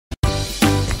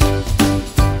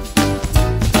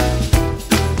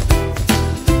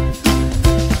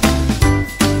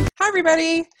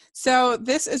everybody. So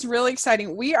this is really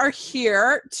exciting. We are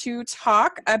here to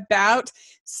talk about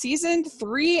season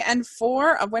 3 and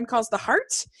 4 of When Calls the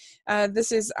Heart.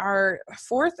 This is our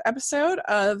 4th episode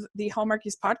of the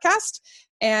Hallmarkies podcast,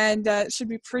 and it should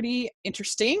be pretty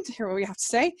interesting to hear what we have to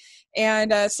say.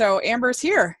 And so Amber's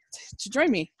here to join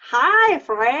me. Hi,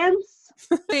 friends.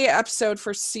 The episode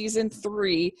for season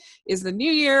 3 is the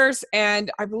New Year's, and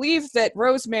I believe that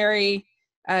Rosemary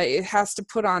it has to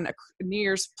put on a New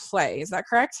Year's play. Is that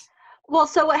correct? Well,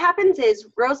 so what happens is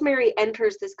Rosemary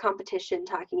enters this competition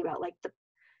talking about like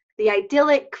the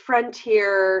idyllic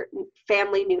frontier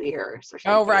family New Year's or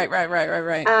something. Oh, right.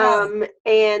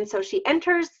 And so she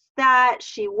enters that,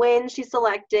 she wins, she's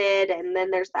selected, and then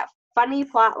there's that funny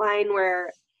plot line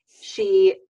where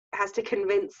she has to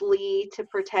convince Lee to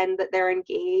pretend that they're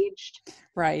engaged.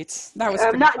 Right. That was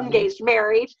not funny. Engaged,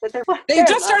 married. But they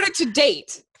just started to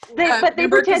date. But they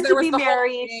pretend to be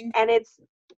married, and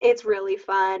it's really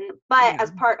fun. But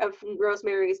as part of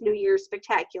Rosemary's New Year's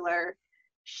spectacular,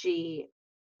 she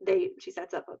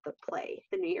sets up the play,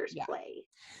 the New Year's play.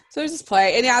 So there's this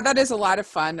play, and that is a lot of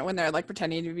fun when they're like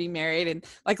pretending to be married, and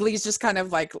like Lee's just kind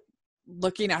of like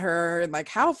looking at her and like,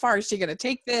 how far is she going to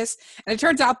take this? And it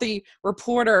turns out the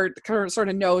reporter sort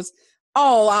of knows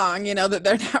all along, that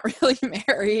they're not really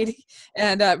married,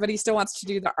 and but he still wants to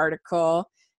do the article.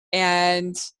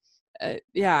 And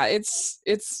this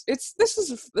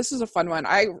is a fun one.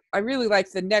 I really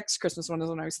like the next Christmas one is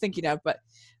one I was thinking of, but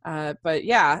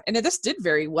and this did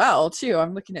very well too.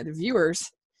 I'm looking at the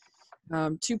viewers,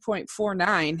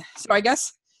 2.49. So I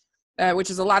guess which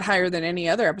is a lot higher than any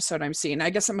other episode I'm seeing. I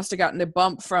guess it must have gotten a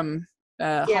bump from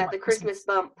the Christmas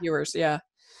bump viewers. Yeah.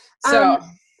 So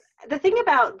the thing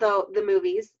about the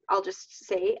movies, I'll just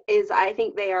say, is I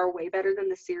think they are way better than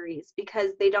the series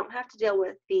because they don't have to deal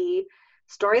with the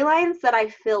storylines that I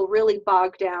feel really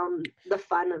bog down the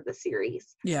fun of the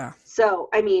series. Yeah. So,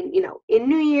 I mean, in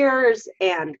New Year's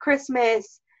and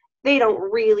Christmas, they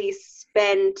don't really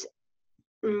spend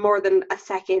more than a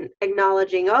second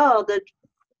acknowledging, the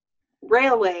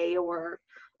railway or,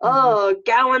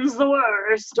 Gowan's the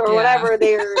worst or whatever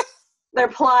their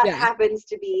plot happens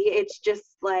to be. It's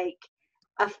just like,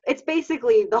 it's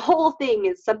basically the whole thing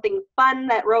is something fun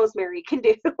that Rosemary can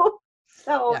do.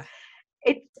 So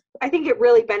I think it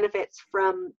really benefits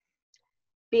from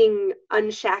being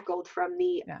unshackled from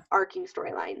the arcing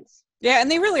storylines. Yeah, and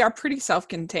they really are pretty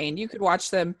self-contained. You could watch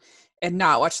them and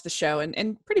not watch the show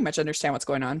and pretty much understand what's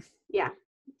going on. Yeah.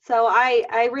 So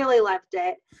I really loved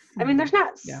it. I mean, there's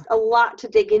not a lot to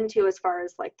dig into as far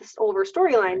as like this over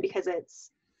storyline because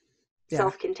it's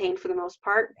self-contained for the most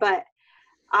part, but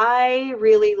I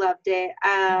really loved it.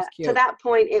 To that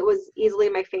point, it was easily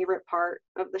my favorite part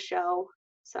of the show.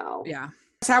 So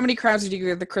So how many crowns did you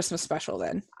give the Christmas special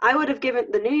then? I would have given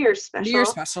the New Year's special. New Year's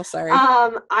special, sorry.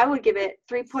 I would give it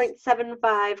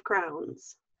 3.75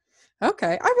 crowns.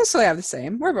 Okay, I basically have the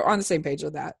same. We're on the same page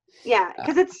with that. Yeah,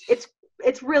 because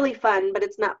it's really fun, but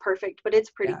it's not perfect, but it's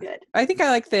pretty good. I think I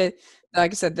like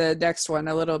like I said, the next one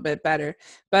a little bit better,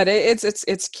 but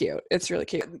it's cute. It's really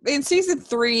cute. In season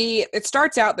 3, it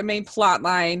starts out the main plot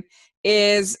line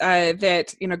is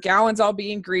that Gowan's all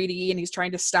being greedy and he's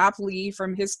trying to stop Lee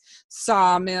from his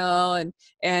sawmill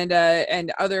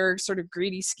and other sort of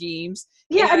greedy schemes.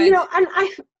 Yeah, and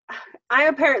I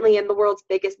apparently am the world's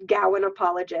biggest Gowan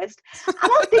apologist. I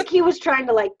don't think he was trying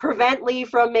to like prevent Lee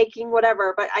from making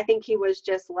whatever, but I think he was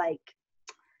just like,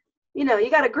 you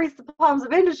got to grease the palms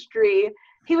of industry.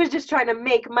 He was just trying to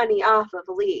make money off of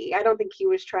Lee. I don't think he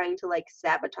was trying to like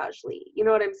sabotage Lee. You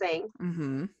know what I'm saying?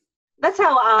 Mm-hmm. That's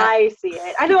how I see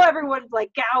it. I know everyone's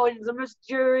like, Gowan's a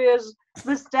mysterious,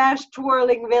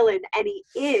 mustache-twirling villain, and he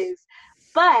is.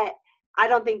 But I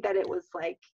don't think that it was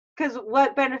like, because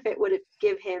what benefit would it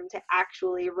give him to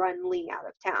actually run Lee out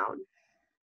of town?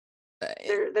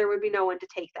 There would be no one to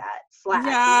take that slack.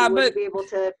 Yeah, he wouldn't be able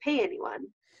to pay anyone.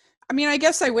 I mean, I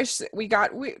guess I wish we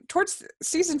towards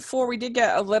season 4, we did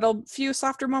get few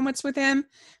softer moments with him,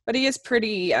 but he is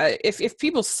pretty, if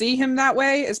people see him that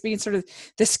way as being sort of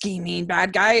the scheming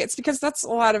bad guy, it's because that's a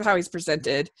lot of how he's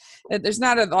presented. There's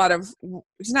not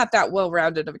he's not that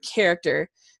well-rounded of a character,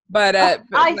 but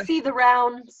I see the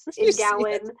rounds in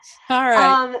Gowan. All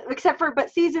right.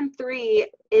 But season 3,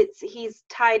 he's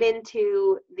tied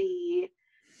into the,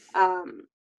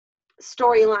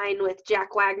 storyline with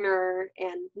Jack Wagner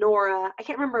and Nora. I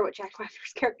can't remember what Jack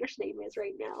Wagner's character's name is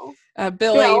right now.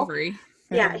 Bill Avery.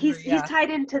 Yeah, he's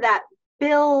tied into that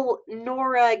Bill,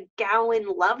 Nora, Gowan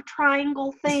love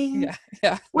triangle thing.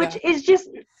 Yeah. Which is just,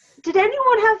 did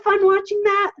anyone have fun watching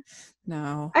that?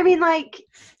 No. I mean, like,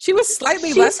 She was slightly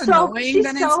she's less so annoying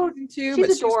than in season 2, she's but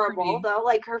she's adorable pretty. though.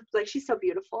 Like she's so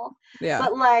beautiful. Yeah.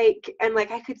 But like, and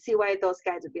like, I could see why those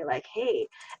guys would be like, hey.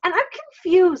 And I'm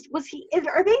confused.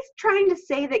 Are they trying to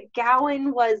say that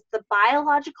Gowan was the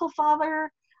biological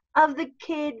father of the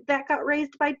kid that got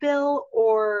raised by Bill,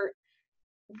 or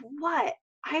what?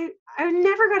 I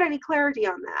never got any clarity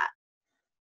on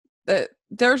that.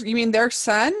 You mean their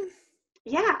son?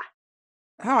 Yeah.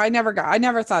 Oh, I never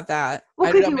thought that. Well,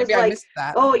 I don't because know, he was maybe I like, missed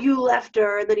that. "Oh, you left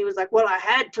her," and then he was like, "Well, I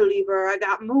had to leave her. I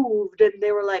got moved," and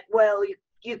they were like, "Well,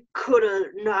 you could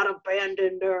have not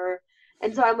abandoned her."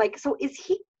 And so I'm like, "So is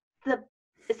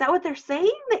that what they're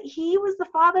saying? That he was the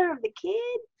father of the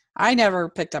kid?" I never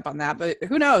picked up on that, but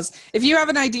who knows? If you have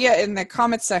an idea in the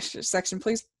comments section,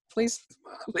 please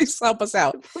help us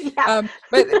out. Yeah.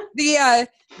 But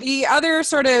the other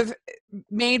sort of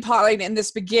main plotline in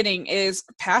this beginning is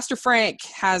Pastor Frank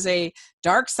has a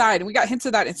dark side, and we got hints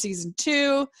of that in season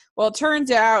 2. Well, it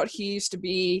turns out he used to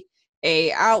be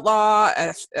a outlaw,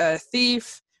 a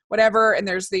thief, whatever. And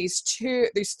there's these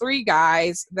 3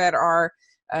 guys that are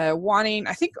wanting.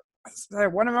 I think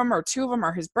one of them or 2 of them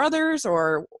are his brothers,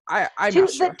 or I'm not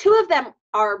sure. The 2 of them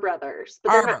are brothers,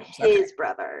 but they're not his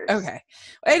brothers. Okay.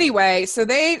 Anyway, so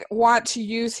they want to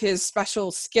use his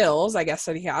special skills, I guess,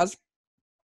 that he has,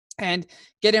 and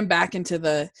get him back on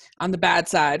the bad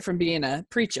side from being a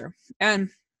preacher. And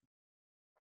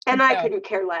I couldn't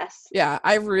care less. Yeah,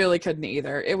 I really couldn't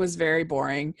either. It was very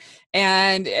boring.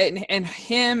 And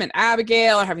him and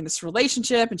Abigail are having this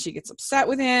relationship, and she gets upset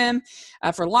with him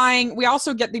for lying. We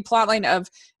also get the plotline of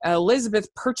Elizabeth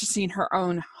purchasing her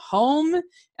own home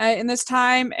in this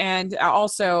time. And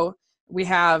also we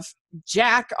have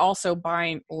Jack also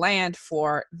buying land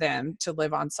for them to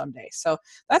live on someday. So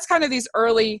that's kind of these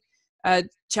early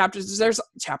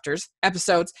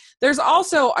episodes. There's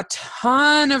also a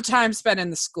ton of time spent in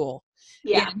the school.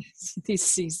 Yeah. In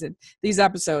these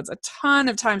episodes, a ton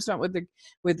of time spent with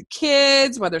the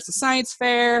kids, whether it's a science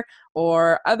fair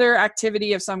or other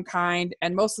activity of some kind,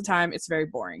 and most of the time it's very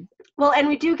boring. Well, and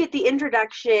we do get the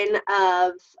introduction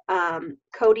of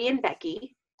Cody and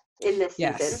Becky in this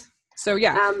season. So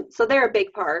yeah. So they're a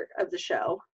big part of the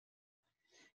show.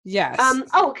 Yes.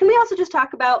 Can we also just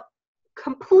talk about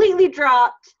completely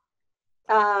dropped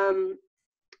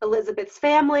Elizabeth's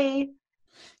family?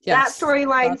 Yes, that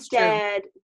storyline's dead.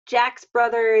 Jack's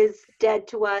brother is dead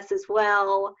to us as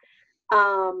well.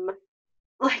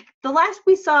 Like the last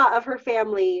we saw of her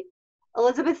family,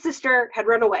 Elizabeth's sister had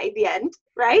run away. The end,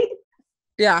 right?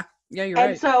 Yeah, you're right.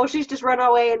 And so she's just run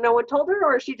away and no one told her,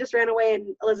 or she just ran away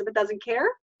and Elizabeth doesn't care?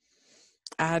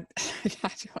 I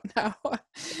don't know.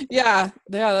 Yeah,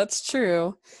 that's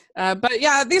true. But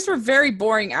yeah, these were very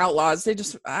boring outlaws.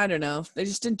 I don't know. They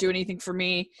just didn't do anything for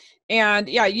me. And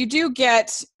yeah, you do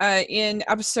get in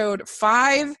episode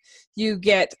 5, you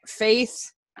get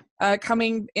Faith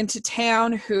coming into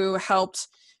town, who helped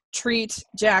treat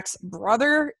Jack's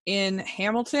brother in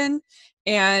Hamilton.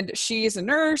 And she's a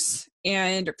nurse.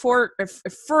 And at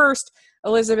first,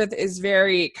 Elizabeth is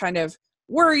very kind of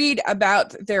worried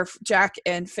about their Jack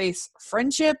and Faith's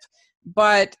friendship,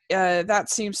 but that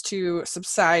seems to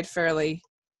subside fairly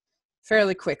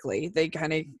quickly. They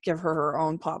kind of give her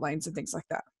own plot lines and things like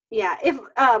that. Yeah, if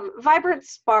Vibrant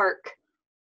Spark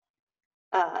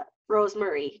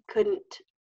Rosemary couldn't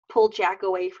pull Jack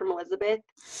away from Elizabeth,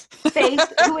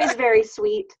 Faith, who is very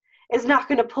sweet, is not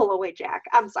going to pull away Jack.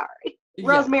 I'm sorry. Yeah.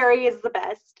 Rosemary is the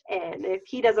best, and if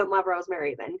he doesn't love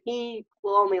Rosemary, then he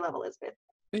will only love Elizabeth.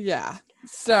 Yeah.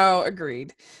 So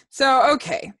agreed. So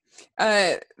okay.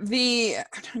 I'm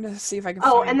trying to see if I can.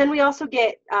 And then we also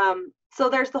get so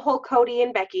there's the whole Cody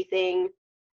and Becky thing,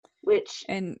 which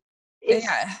is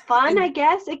fun. I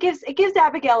guess it gives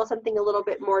Abigail something a little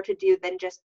bit more to do than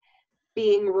just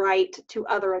being right to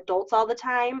other adults all the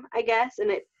time, I guess, and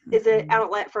it is an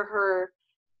outlet for her.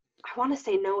 I want to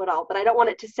say know-it-all, but I don't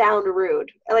want it to sound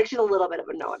rude. Like she's a little bit of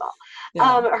a know-it-all.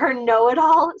 Yeah. Her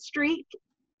know-it-all streak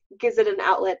gives it an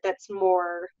outlet that's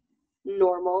more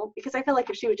normal, because I feel like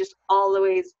if she was just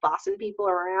always bossing people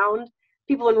around,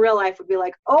 people in real life would be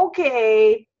like,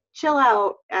 okay, chill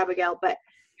out, Abigail. But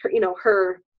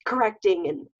her correcting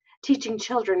and teaching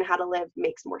children how to live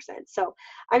makes more sense. So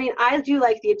I mean, I do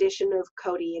like the addition of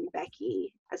Cody and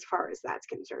Becky as far as that's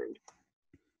concerned.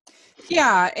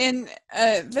 Yeah, and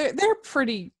they're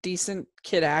pretty decent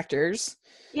kid actors.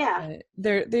 Yeah,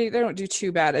 they don't do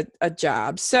too bad a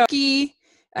job. So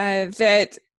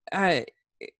that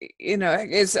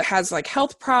has like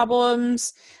health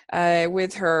problems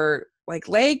with her like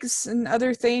legs and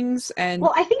other things. And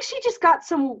well, I think she just got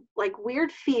some like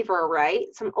weird fever, right?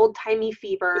 Some old timey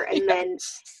fever, and then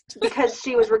because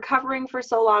she was recovering for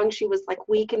so long, she was like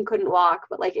weak and couldn't walk,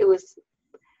 but like it was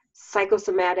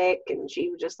psychosomatic, and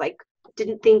she just like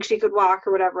didn't think she could walk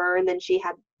or whatever, and then she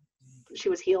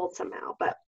was healed somehow,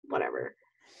 but whatever.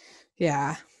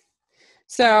 yeah.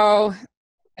 So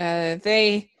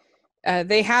they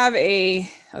have a,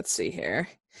 let's see here.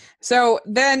 So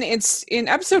then it's in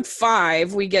episode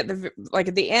 5, we get like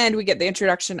at the end, we get the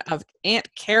introduction of Aunt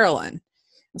Carolyn.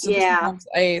 So this becomes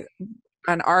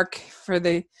an arc for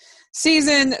the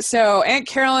season. So Aunt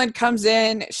Carolyn comes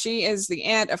in. She is the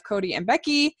aunt of Cody and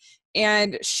Becky,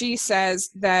 and she says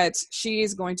that she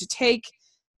is going to take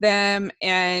them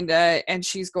and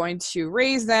she's going to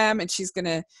raise them, and she's going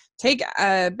to take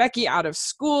Becky out of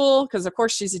school because, of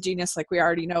course, she's a genius, like we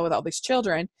already know with all these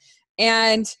children.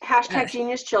 And hashtag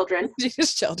genius children.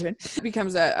 Genius children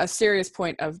becomes a serious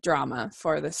point of drama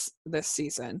for this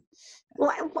season.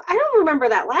 Well, I don't remember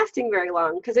that lasting very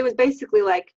long because it was basically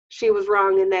like she was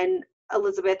wrong, and then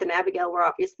Elizabeth and Abigail were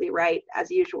obviously right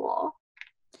as usual.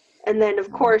 And then,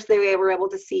 of course, they were able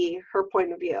to see her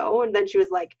point of view. And then she was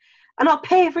like, and I'll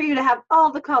pay for you to have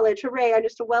all the college. Hooray, I'm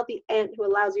just a wealthy aunt who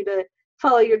allows you to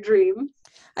follow your dreams.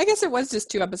 I guess it was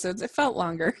just 2 episodes. It felt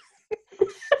longer.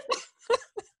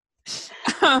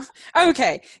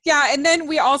 Okay. Yeah. And then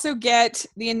we also get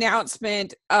the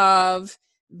announcement of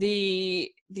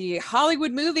the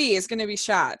Hollywood movie is going to be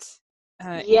shot.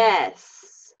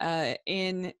 Yes.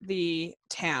 In the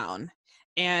town.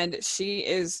 And she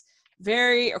is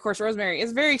of course, Rosemary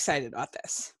is very excited about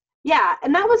this. Yeah.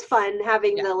 And that was fun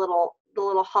having the little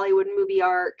Hollywood movie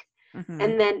arc. Mm-hmm.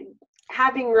 And then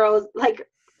having Rose, like,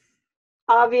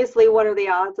 obviously, what are the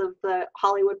odds of the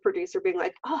Hollywood producer being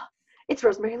like, oh, it's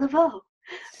Rosemary Laveau?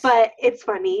 But it's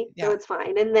funny, so it's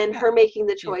fine. And then her making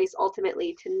the choice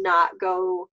ultimately to not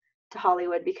go to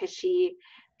Hollywood because she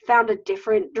found a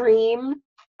different dream.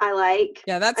 I like.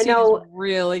 Yeah, that scene is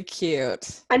really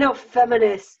cute. I know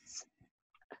feminists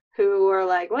who are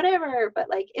like, whatever, but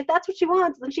like, if that's what she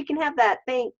wants, then she can have that.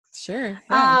 Thanks. Sure.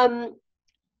 Yeah.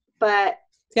 But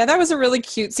yeah, that was a really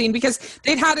cute scene because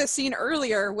they'd had a scene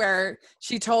earlier where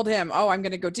she told him, "Oh, I'm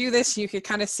going to go do this." You could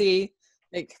kind of see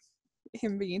like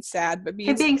him being sad, but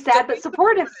but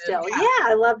supportive still. Yeah,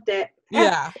 I loved it.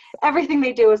 Yeah, everything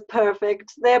they do is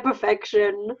perfect. They're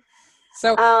perfection.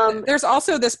 So there's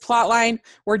also this plot line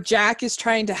where Jack is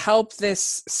trying to help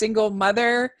this single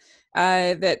mother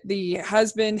that the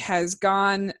husband has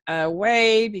gone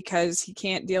away because he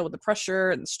can't deal with the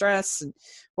pressure and the stress and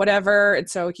whatever. And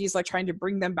so he's like trying to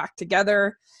bring them back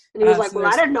together. And he was like, well,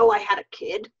 I didn't know I had a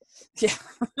kid. Yeah.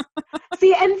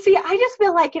 see, I just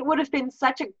feel like it would have been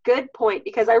such a good point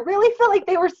because I really feel like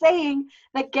they were saying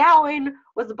that Gowan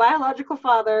was the biological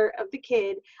father of the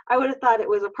kid. I would have thought it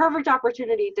was a perfect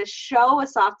opportunity to show a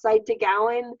soft side to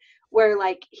Gowan where,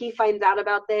 like, he finds out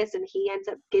about this and he ends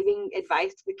up giving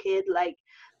advice to the kid, like,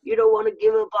 you don't want to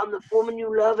give up on the woman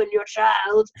you love and your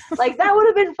child. Like, that would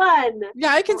have been fun.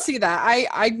 Yeah, I can see that.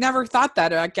 I never thought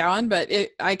that about Gowan, but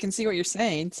I can see what you're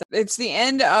saying. So it's the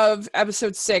end of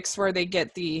episode 6 where they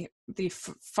get the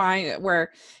fine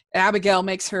where Abigail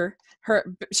makes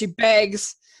she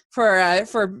begs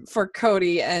for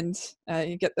Cody, and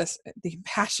you get the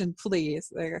impassioned plea, as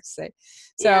they say.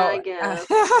 So, yeah, I guess.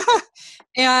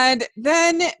 And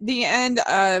then the end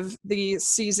of the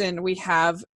season, we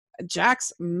have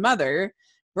Jack's mother,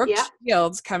 Brooke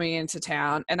Shields, coming into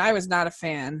town, and I was not a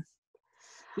fan.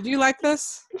 Did you like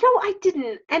this? No, I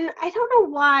didn't, and I don't know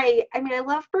why. I mean, I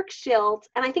love Brooke Shields,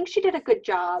 and I think she did a good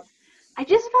job. I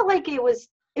just felt like it was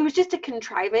just a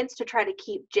contrivance to try to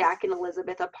keep Jack and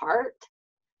Elizabeth apart,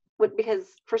 because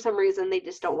for some reason they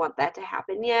just don't want that to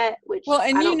happen yet. Which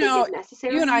I don't think is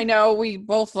necessary. You and I know we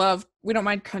both we don't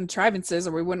mind contrivances,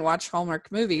 or we wouldn't watch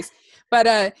Hallmark movies. But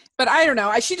I don't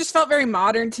know. She just felt very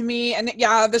modern to me, and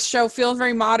yeah, this show feels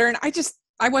very modern.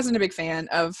 I wasn't a big fan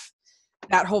of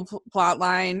that whole plot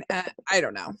line. I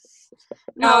don't know.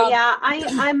 No, yeah,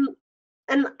 I'm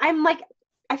like,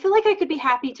 I feel like I could be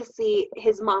happy to see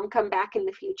his mom come back in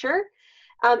the future.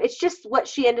 It's just what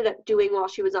she ended up doing while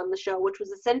she was on the show, which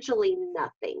was essentially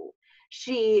nothing.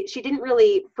 She didn't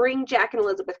really bring Jack and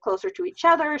Elizabeth closer to each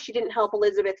other. She didn't help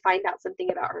Elizabeth find out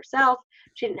something about herself.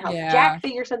 She didn't help Jack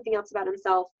figure something else about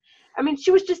himself. I mean,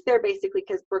 she was just there basically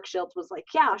because Brooke Shields was like,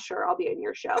 yeah, sure, I'll be in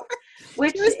your show.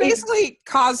 Which was basically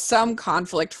caused some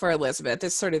conflict for Elizabeth,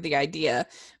 is sort of the idea.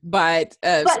 But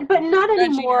not any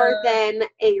more than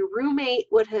a roommate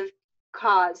would have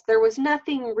caused. There was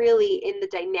nothing really in the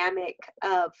dynamic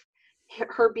of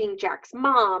her being Jack's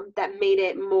mom that made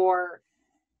it more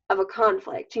of a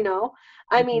conflict, you know?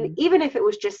 I mean, Mhm. even if it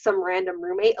was just some random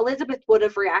roommate, Elizabeth would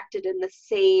have reacted in the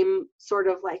same sort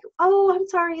of like, oh, I'm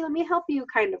sorry, let me help you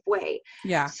kind of way.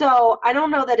 Yeah. So I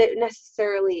don't know that it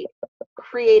necessarily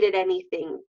created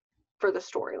anything for the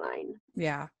storyline.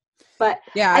 Yeah. But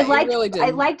Yeah, I it liked really I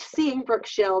didn't. liked seeing Brooke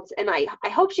Shields, and I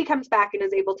hope she comes back and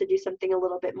is able to do something a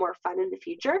little bit more fun in the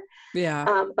future. Yeah.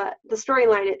 But the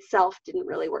storyline itself didn't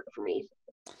really work for me.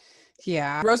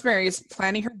 Yeah. Rosemary is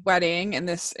planning her wedding and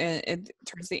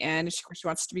towards the end. Of course, she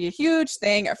wants it to be a huge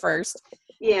thing at first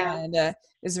Yeah. and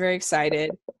is very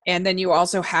excited. And then you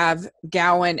also have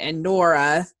Gowan and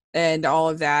Nora and all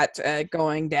of that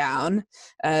going down.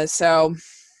 So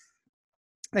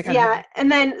they kind of Yeah,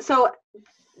 and then so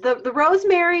the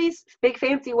Rosemary's big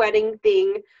fancy wedding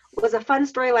thing was a fun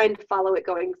storyline to follow it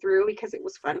going through because it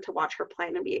was fun to watch her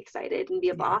plan and be excited and be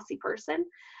a yeah, bossy person.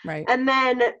 right. And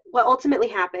then what ultimately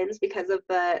happens because of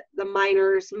the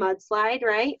miners mudslide,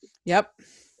 right? Yep.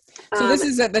 So Um, this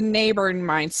is at the neighboring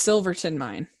mine, Silverton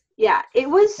mine. yeah, it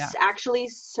was Yeah. actually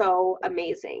so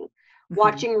amazing Hmm.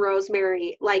 watching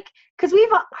Rosemary, like, because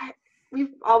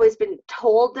we've always been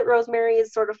told that Rosemary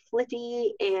is sort of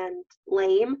flitty and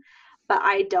lame, but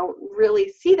I don't really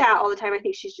see that all the time. I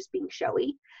think she's just being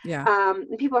showy. Yeah.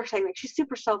 And people are saying like she's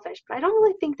super selfish, but I don't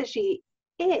really think that she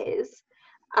is.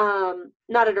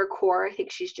 Not at her core. I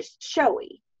think she's just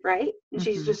showy, right? And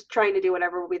she's Hmm. just trying to do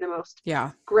whatever will be the most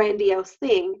Yeah. grandiose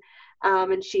thing.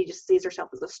 And she just sees herself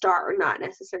as a star, not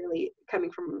necessarily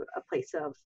coming from a place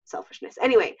of selfishness.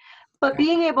 Anyway, but Yeah.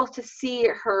 being able to see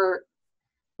her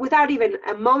without even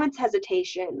a moment's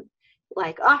hesitation,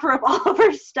 like offer up all of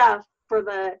her stuff for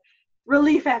the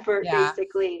relief effort, Yeah.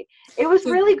 basically. It was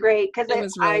So really great because it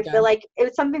was really I feel good. like it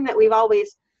was something that we've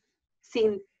always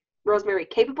seen Rosemary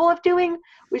capable of doing.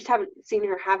 We just haven't seen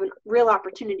her have a real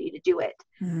opportunity to do it.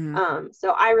 Hmm.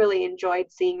 So I really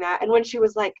enjoyed seeing that. And when she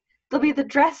was like, "They'll be the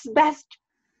dress best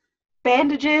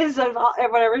bandages of all,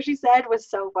 whatever she said," was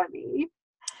so funny.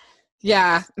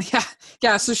 Yeah, yeah,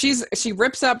 yeah. So she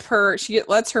rips up she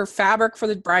lets her fabric for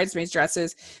the bridesmaids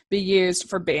dresses be used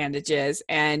for bandages,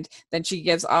 and then she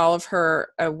gives all of her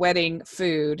wedding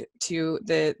food to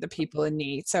the people in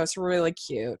need. So it's really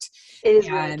cute, It is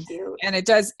really and cute, and it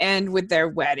does end with their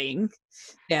wedding,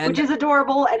 which and is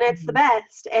adorable, and it's the mhm,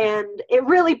 best, and it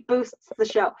really boosts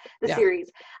the yeah,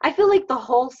 series. I feel like the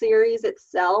whole series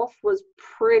itself was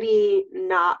pretty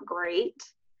not great.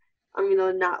 I'm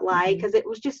gonna not lie, hmm because it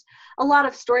was just a lot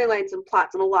of storylines and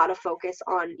plots and a lot of focus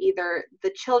on either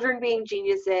the children being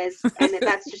geniuses, and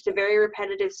that's just a very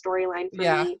repetitive storyline for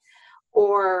yeah, me,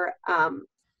 or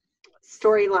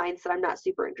storylines that I'm not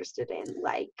super interested in,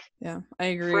 like yeah. I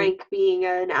agree. Frank being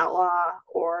an outlaw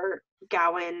or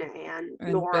Gowan and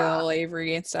And Nora. Bill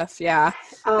Avery and stuff. Yeah,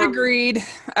 Um, agreed.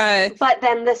 Uh, but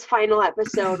then this final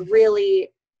episode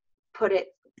really put it,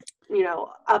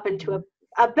 up into mhm.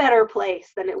 a better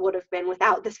place than it would have been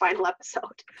without this final episode.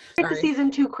 Like the Sorry.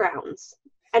 season 2 crowns.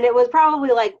 And it was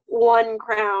probably like 1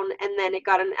 crown, and then it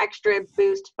got an extra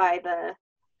boost by the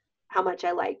how much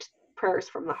I liked Prayers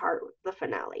from the Heart, the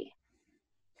finale.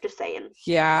 Just saying.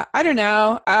 Yeah, I don't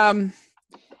know.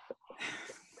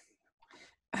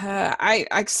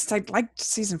 I liked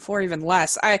season 4 even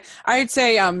less. I'd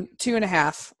say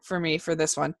 2.5 for me for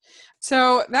this one.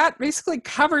 So that basically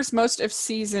covers most of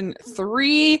season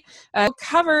 3. We'll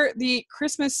cover the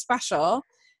Christmas special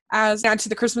as down to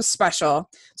the Christmas special.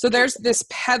 So there's this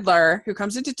peddler who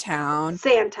comes into town.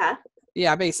 Santa.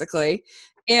 Yeah, basically,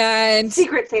 and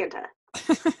Secret Santa.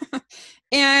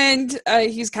 and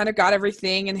he's kind of got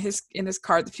everything in his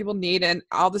cart that people need, and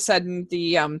all of a sudden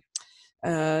the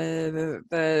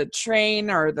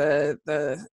train or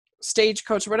the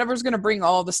stagecoach or whatever's going to bring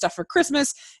all the stuff for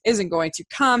Christmas isn't going to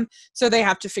come, so they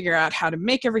have to figure out how to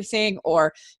make everything,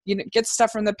 or get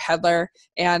stuff from the peddler,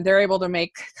 and they're able to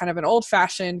make kind of an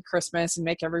old-fashioned Christmas and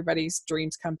make everybody's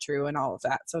dreams come true and all of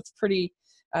that. So it's pretty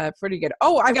good.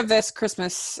 Oh, I have this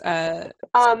Christmas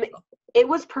Um, it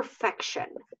was perfection.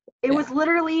 It yeah, was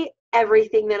literally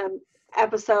everything that an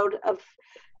episode of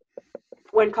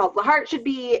When Called the Heart should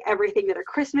be, everything that a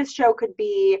Christmas show could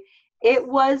be. It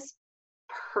was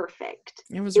perfect.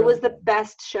 it was It really was the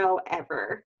best show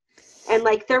ever. And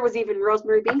like there was even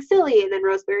Rosemary being silly, and then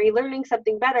Rosemary learning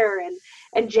something better,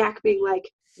 and Jack being like,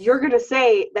 "You're gonna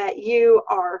say that you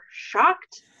are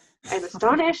shocked and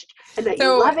astonished and that you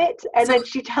so love it," and so then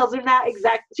she tells him that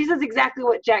she says exactly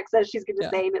what Jack says she's gonna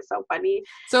yeah. say, and it's so funny.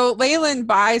 So Leyland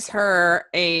buys her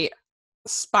a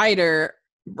spider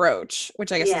brooch,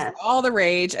 which I guess is Yes. all the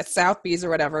rage at Sotheby's or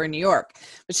whatever in New York.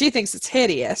 But she thinks it's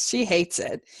hideous. She hates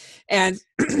it. And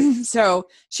so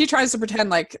she tries to pretend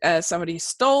like somebody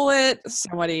stole it,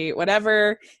 somebody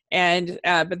whatever. And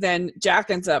but then Jack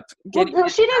ends up Well, getting no,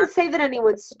 it she back. didn't say that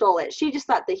anyone stole it. She just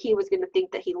thought that he was going to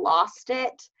think that he lost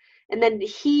it. And then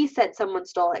he said someone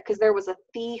stole it because there was a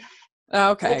thief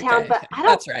Oh, in the okay, town. okay. But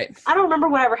That's right. I don't remember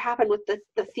whatever happened with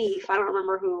the thief. I don't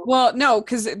remember who. Well, no,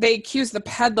 because they accused the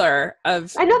peddler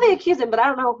of. I know they accused him, but I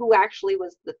don't know who actually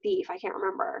was the thief. I can't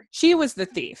remember. She was the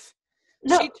thief.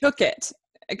 No, She took it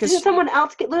because did someone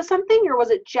else lose something, or was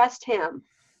it just him?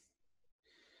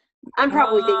 I'm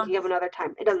probably Um, thinking of another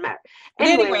time. It doesn't matter. But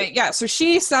anyway, yeah, so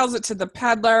she sells it to the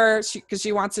peddler because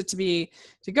she wants it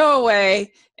to go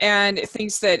away, and it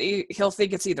thinks that he'll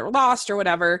think it's either lost or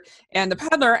whatever. And the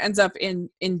peddler ends up in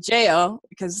jail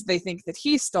because they think that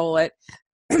he stole it.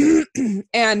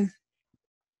 And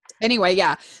anyway,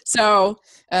 yeah. So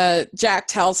Jack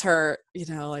tells her,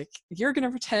 like, you're gonna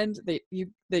pretend that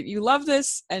you love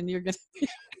this, and you're gonna.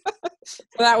 So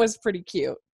that was pretty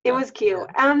cute. It was cute.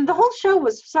 The whole show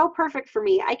was so perfect for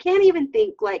me. I can't even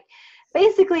think, like,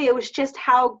 basically it was just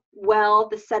how well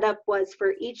the setup was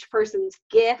for each person's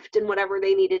gift and whatever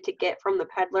they needed to get from the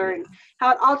peddler, and how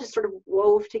it all just sort of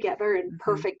wove together in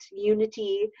perfect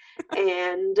unity.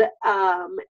 And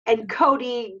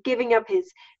Cody giving up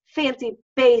his fancy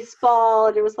baseball,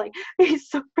 and it was like, he's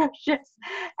so precious.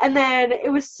 And then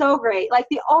it was so great. Like,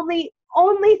 the only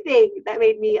thing that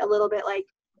made me a little bit like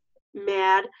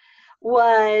mad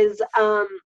was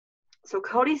so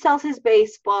Cody sells his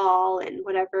baseball and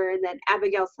whatever, and then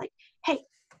Abigail's like, hey,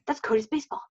 that's Cody's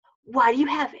baseball, why do you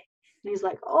have it? And he's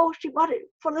like, oh, she bought it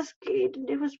for this kid, and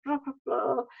it was blah blah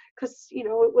blah, because it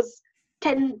was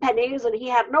 10 pennies and he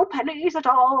had no pennies at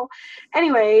all.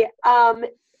 Anyway,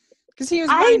 because he was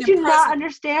I do not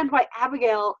understand why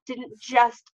Abigail didn't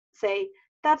just say,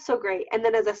 that's so great, and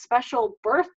then as a special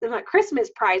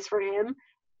Christmas prize for him,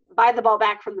 buy the ball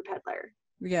back from the peddler.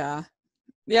 Yeah,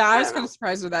 I was kind of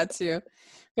surprised with that too,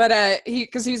 but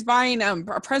because he's buying a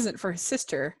present for his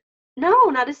sister. No,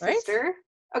 not his sister,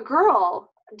 a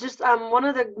girl, just one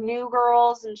of the new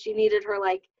girls, and she needed her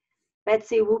like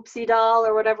Betsy Whoopsie doll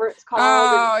or whatever it's called.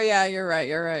 Oh, yeah, you're right.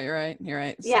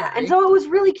 Yeah, Sorry. and so it was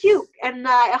really cute, and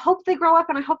I hope they grow up,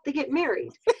 and I hope they get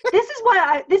married. This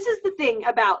is the thing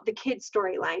about the kid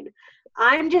storyline.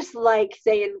 I'm just like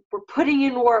saying we're putting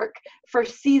in work for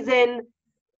season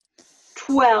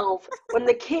 12 when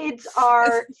the kids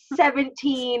are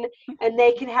 17 and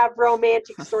they can have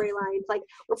romantic storylines. Like,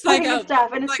 we're putting in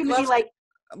stuff, and it's going to be like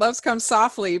Love's Come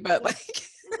Softly, but like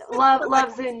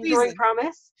love's enduring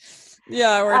promise.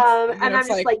 Yeah, and I'm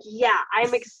just like, yeah,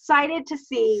 I'm excited to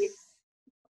see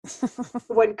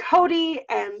when Cody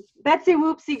and Betsy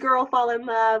Whoopsie girl fall in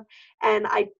love, and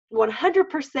I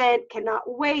 100% cannot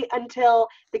wait until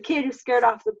the kid who scared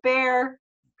off the bear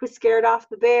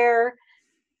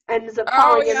ends up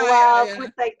falling in love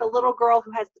with like the little girl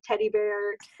who has the teddy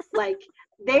bear. Like,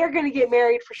 they are going to get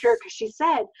married for sure, because she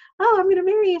said, oh, I'm going to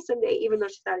marry you someday, even though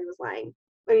she thought he was lying.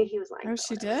 I mean, he was lying. Oh,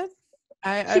 she did?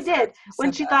 She did,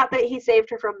 when she thought that he saved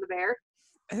her from the bear.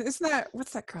 Isn't that,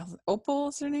 what's that girl? Opal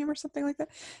is her name or something like that?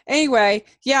 Anyway,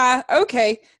 yeah,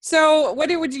 okay. So what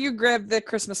would you grab the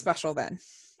Christmas special then?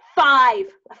 5.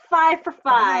 A 5 for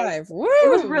 5. Woo! It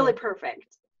was really perfect.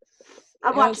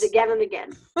 I'll watch it again and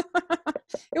again.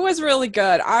 It was really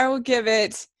good. I will give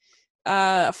it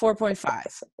a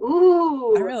 4.5.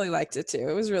 Ooh. I really liked it too.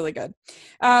 It was really good.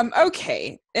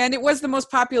 Okay. And it was the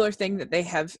most popular thing that they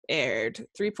have aired.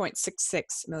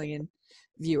 3.66 million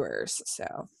viewers.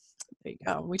 So there you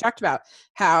go. We talked about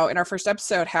how in our first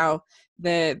episode how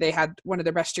they had one of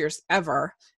their best years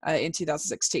ever in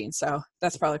 2016. So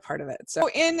that's probably part of it. So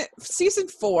in season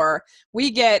 4,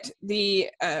 we get the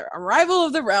arrival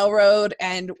of the railroad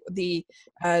and the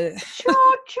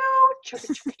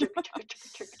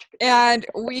and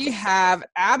we have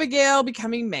Abigail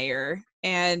becoming mayor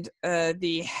and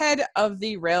the head of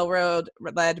the railroad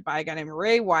led by a guy named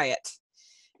Ray Wyatt.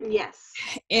 Yes.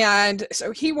 And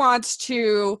so he wants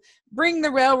to bring the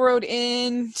railroad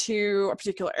into a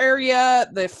particular area.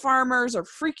 The farmers are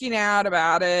freaking out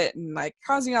about it and like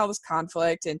causing all this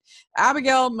conflict. And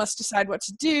Abigail must decide what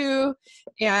to do.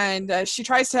 And she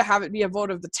tries to have it be a vote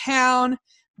of the town.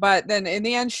 But then in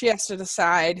the end, she has to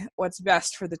decide what's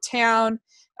best for the town.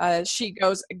 She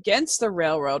goes against the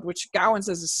railroad, which Gowan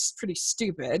says is pretty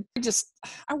stupid.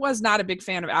 I was not a big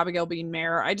fan of Abigail being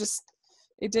mayor.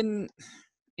 It didn't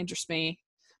interest me,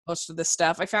 most of this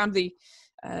stuff. I found the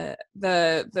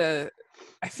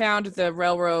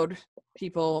railroad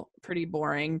people pretty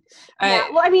boring. Yeah,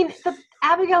 well, I mean, the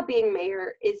Abigail being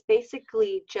mayor is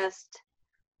basically just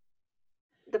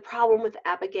the problem with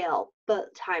Abigail,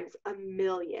 but times a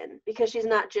million, because she's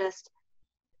not just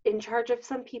in charge of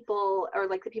some people or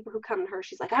like the people who come to her.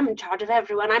 She's like, I'm in charge of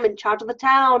everyone. I'm in charge of the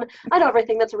town. I know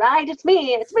everything that's right. It's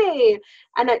me. It's me.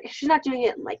 And she's not doing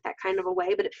it in like that kind of a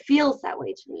way, but it feels that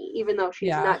way to me, even though she's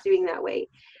not doing that way.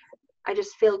 I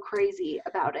just feel crazy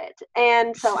about it.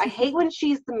 And so I hate when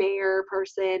she's the mayor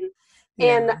person.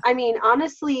 Yeah. And I mean,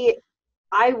 honestly,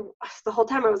 the whole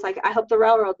time I was like, I hope the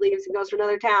railroad leaves and goes to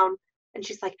another town. And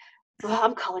she's like, well,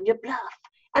 I'm calling you bluff.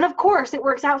 And of course it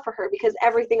works out for her because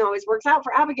everything always works out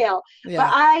for Abigail. Yeah.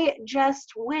 But I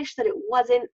just wish that it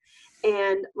wasn't.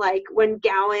 And like when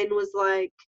Gowan was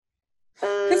like,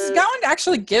 because Gowan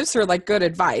actually gives her like good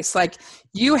advice. Like,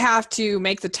 you have to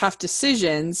make the tough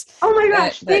decisions. Oh my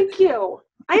gosh, thank you.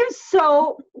 I am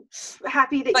so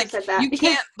happy that like, you said that. You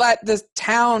can't let the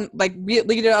town like lead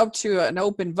it up to an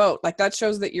open vote. Like, that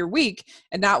shows that you're weak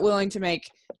and not willing to make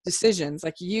decisions.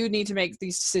 Like, you need to make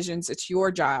these decisions. It's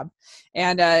your job,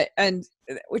 and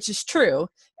which is true.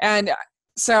 And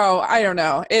so I don't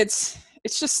know. It's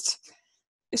just.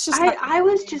 I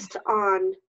was just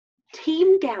on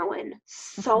Team Gowan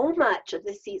so much of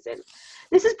this season.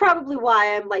 This is probably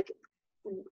why I'm like,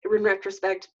 in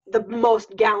retrospect, the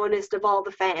most Gowanist of all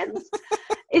the fans,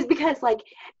 is because like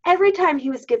every time he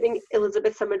was giving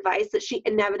Elizabeth some advice that she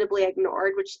inevitably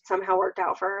ignored, which somehow worked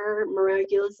out for her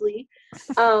miraculously.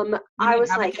 I was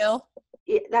Abigail? Like,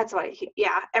 yeah, that's why.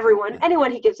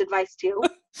 Anyone he gives advice to,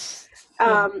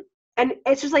 and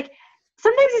it's just like.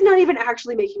 Sometimes he's not even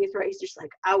actually making it right. He's just like,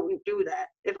 I wouldn't do that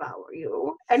if I were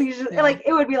you. And he's just like,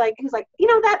 it would be like, he's like, you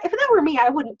know, that if that were me, I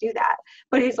wouldn't do that.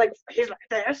 But he's like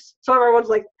this. So everyone's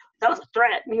like, that was a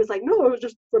threat. And he was like, no, it was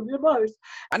just from your advice.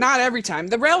 Not every time.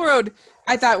 The railroad,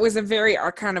 I thought, was a very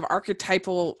kind of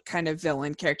archetypal kind of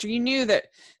villain character. You knew that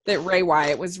Ray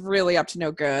Wyatt was really up to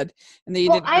no good. And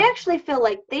I actually feel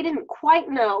like they didn't quite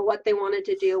know what they wanted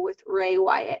to do with Ray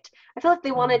Wyatt. I feel like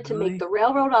they wanted to make the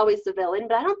railroad always the villain,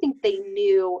 but I don't think they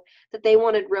knew that they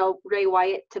wanted Ray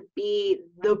Wyatt to be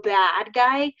the bad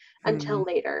guy until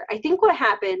later. I think what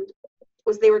happened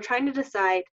was they were trying to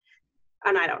decide,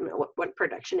 and I don't know what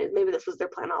production is. Maybe this was their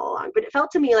plan all along. But it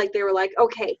felt to me like they were like,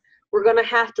 okay, we're going to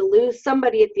have to lose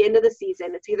somebody at the end of the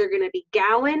season. It's either going to be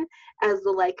Gowan as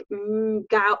the like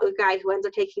guy who ends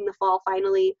up taking the fall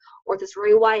finally, or this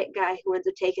Ray Wyatt guy who ends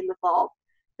up taking the fall.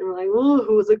 And we're like, oh,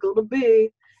 who is it going to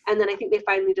be? And then I think they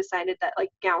finally decided that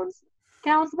like Gowan's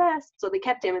the best. So they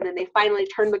kept him. And then they finally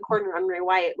turned the corner on Ray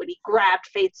Wyatt when he grabbed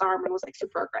Faith's arm and was like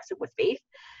super aggressive with Faith.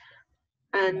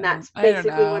 And that's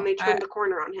basically when they turned the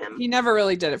corner on him. He never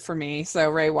really did it for me. So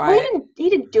Ray Wyatt. Well, he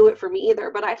didn't do it for me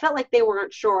either, but I felt like they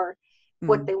weren't sure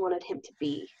what they wanted him to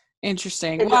be.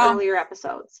 Interesting. In the earlier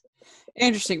episodes.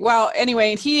 Interesting. Well,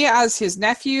 anyway, he has his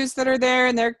nephews that are there,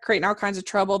 and they're creating all kinds of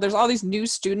trouble. There's all these new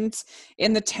students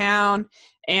in the town.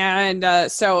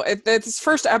 And so at this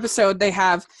first episode, they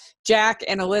have Jack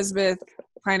and Elizabeth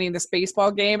planning this baseball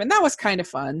game. And that was kind of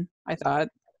fun, I thought.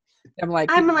 I'm like,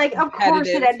 of course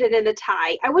it ended in a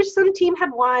tie. I wish some team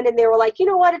had won and they were like, you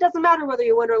know what, it doesn't matter whether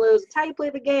you win or lose. It's how you play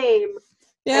the game.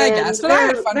 Yeah, and I guess. But I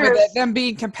had fun with it. Them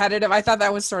being competitive. I thought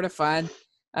that was sort of fun.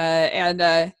 And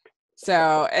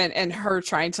her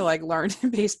trying to like learn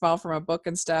baseball from a book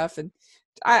and stuff. And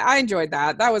I enjoyed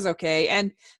that. That was okay.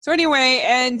 And so anyway,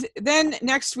 and then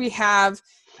next we have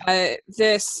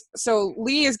this. So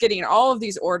Lee is getting all of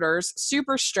these orders,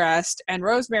 super stressed, and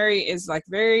Rosemary is like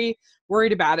very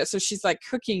worried about it. So she's like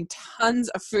cooking tons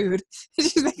of food.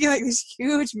 She's making like these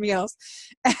huge meals.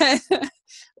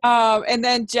 And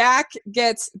then Jack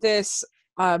gets this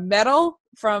medal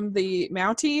from the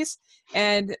Mounties.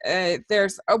 And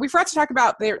we forgot to talk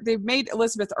about, they've made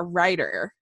Elizabeth a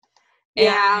writer.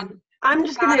 Yeah. I'm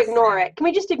just going to ignore it. Can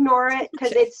we just ignore it?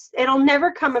 Because it'll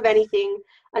never come of anything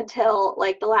until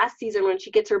like the last season when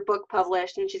she gets her book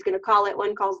published, and she's going to call it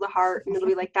One Calls the Heart, and it'll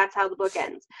be like, that's how the book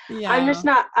ends. Yeah. I just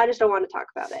don't want to talk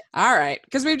about it. All right.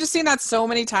 Because we've just seen that so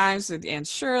many times with Anne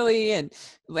Shirley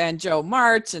and Jo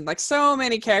March and like so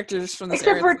many characters from this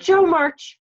Except for Jo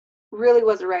March really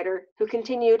was a writer who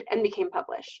continued and became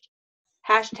published. #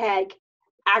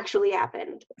 actually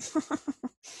happened.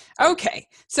 Okay,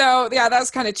 so yeah, that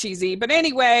was kind of cheesy, but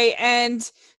anyway,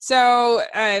 and so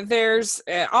there's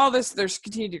all this, there's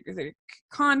continued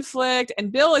conflict,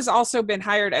 and Bill has also been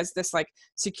hired as this like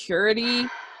security.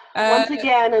 Once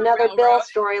again, another Bill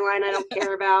storyline I don't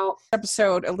care about.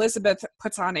 Episode, Elizabeth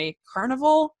puts on a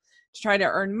carnival to try to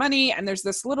earn money, and there's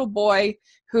this little boy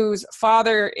whose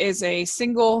father is a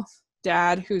single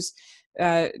dad who's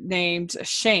named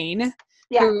Shane.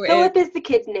 Yeah, Philip is the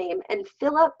kid's name, and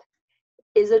Philip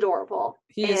is adorable.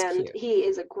 He is cute. He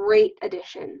is a great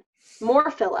addition. More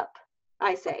Philip.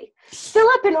 I say.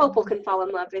 Philip and Opal can fall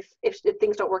in love if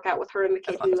things don't work out with her and the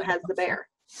kid who has the bear.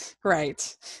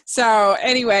 Right. So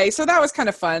anyway, so that was kind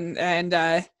of fun.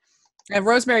 And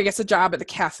Rosemary gets a job at the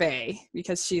cafe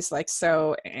because she's like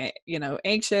so,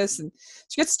 anxious, and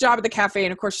she gets a job at the cafe.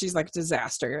 And of course, she's like a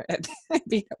disaster at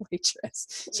being a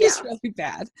waitress. She's really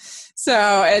bad. So,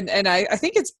 and I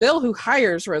think it's Bill who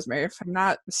hires Rosemary, if I'm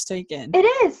not mistaken.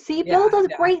 It is. See, Bill does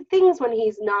great things when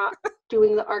he's not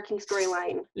doing the arcing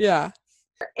storyline. Yeah.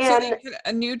 And so they get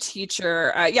a new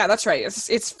teacher. Yeah, that's right.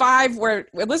 It's 5 where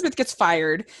Elizabeth gets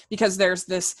fired because there's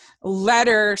this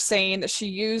letter saying that she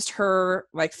used her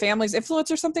like family's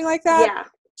influence or something like that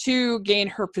to gain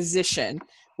her position,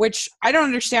 which I don't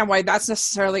understand why that's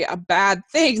necessarily a bad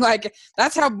thing. Like,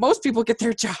 that's how most people get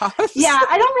their jobs. Yeah,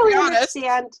 I don't really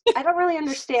understand. I don't really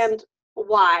understand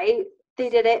why they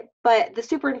did it, but the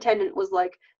superintendent was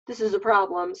like, this is a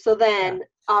problem. So then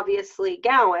obviously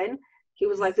Gowan, he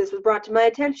was like, this was brought to my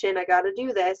attention. I got to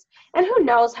do this. And who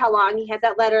knows how long he had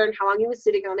that letter and how long he was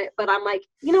sitting on it. But I'm like,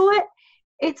 you know what?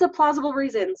 It's a plausible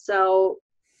reason. So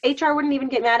HR wouldn't even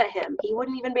get mad at him. He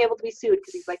wouldn't even be able to be sued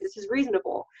because he's like, this is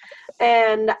reasonable.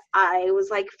 And I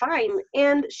was like, fine.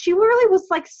 And she really was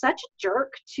like such a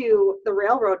jerk to the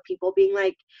railroad people, being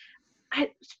like,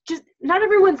 not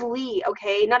everyone's Lee,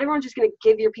 okay? Not everyone's just going to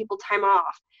give your people time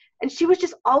off. And she was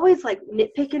just always like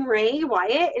nitpicking Ray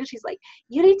Wyatt. And she's like,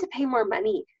 you need to pay more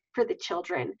money for the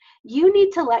children. You need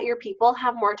to let your people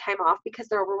have more time off because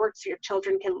they're overworked so your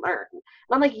children can learn. And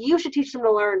I'm like, you should teach them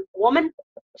to learn, woman.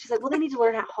 She's like, well, they need to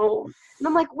learn at home. And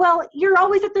I'm like, well, you're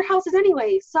always at their houses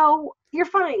anyway, so you're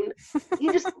fine.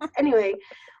 You just, anyway.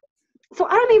 So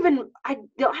I don't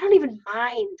even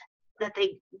mind that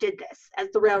they did this as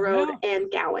the railroad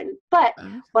and Gowan. But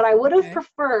what I would have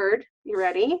preferred, you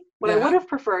ready? What I would have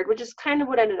preferred, which is kind of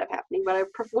what ended up happening, but I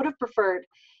would have preferred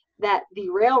that the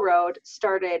railroad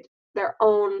started their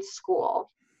own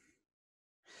school.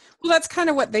 Well, that's kind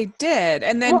of what they did.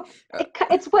 And then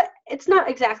it's not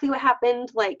exactly what happened.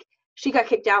 Like, she got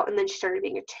kicked out and then she started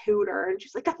being a tutor, and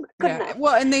she's like, that's not good enough.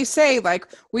 Well, and they say like,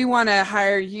 we want to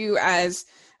hire you as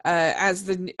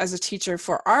a teacher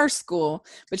for our school,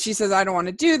 but she says, I don't want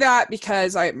to do that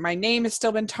because my name has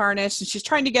still been tarnished. And she's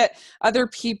trying to get other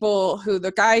people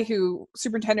the guy who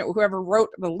superintendent, whoever wrote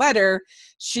the letter,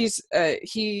 he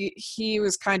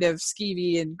was kind of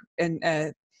skeevy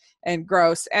and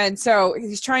gross. And so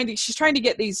she's trying to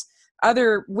get these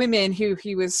other women who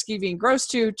he was skeevy and gross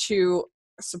to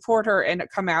support her and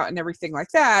come out and everything like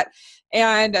that.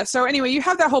 And so anyway, you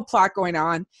have that whole plot going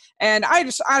on, and I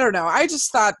don't know, I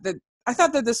thought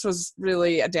that this was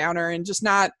really a downer and just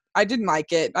not, I didn't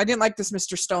like it. I didn't like this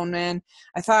Mr. Stoneman.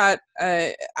 I thought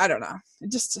I don't know,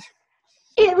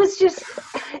 it was just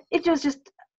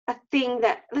a thing.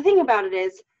 That the thing about it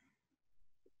is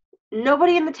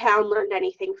nobody in the town learned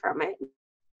anything from it.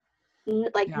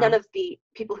 None of the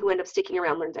people who end up sticking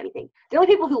around learns anything. The only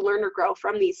people who learn or grow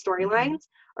from these storylines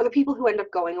are the people who end up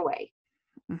going away.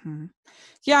 Mm-hmm.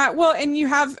 Yeah, well, and you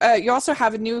also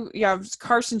have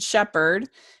Carson Shepherd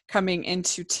coming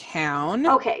into town.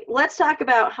 Okay, let's talk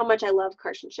about how much I love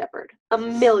Carson Shepherd. A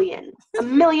million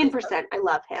percent I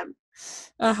love him.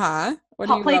 What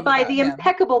do you played love by about the him?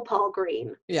 impeccable Paul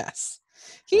Green. Yes.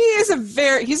 He's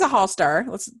a Hall star.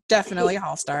 Definitely a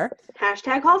Hall star.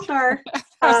 Hashtag Hall star.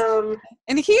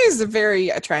 And he is a very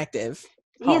attractive.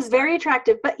 He is very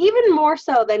attractive, but even more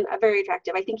so than very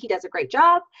attractive, I think he does a great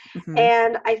job. Mm-hmm.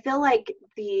 And I feel like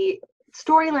the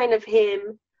storyline of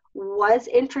him was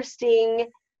interesting.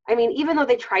 I mean, even though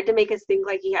they tried to make us think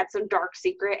like he had some dark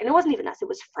secret, and it wasn't even us, it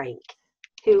was Frank,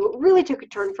 who really took a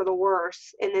turn for the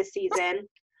worse in this season.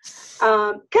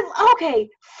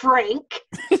 Frank,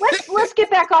 let's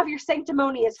get back off your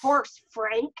sanctimonious horse,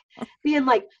 Frank. Being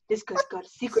like, this guy's got a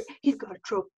secret, he's got a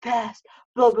troubled past,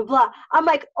 blah blah blah. I'm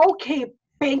like, okay,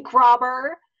 bank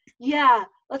robber, yeah,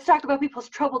 let's talk about people's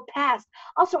troubled past.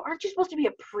 Also, aren't you supposed to be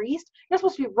a priest? You're not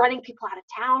supposed to be running people out of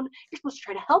town. You're supposed to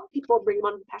try to help people and bring them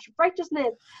on the path of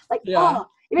righteousness. Like, it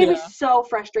made me so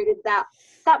frustrated, that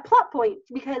plot point,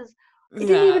 because it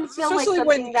didn't even feel like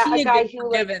something that a guy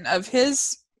who given of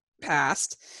his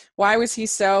past. Why was he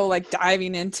so like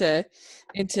diving into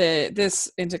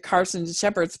Carson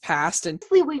Shepherd's past? And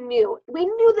we knew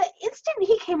the instant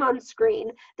he came on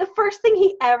screen, the first thing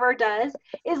he ever does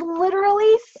is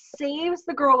literally saves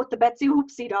the girl with the Betsy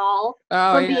Hoopsie doll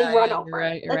from being run over.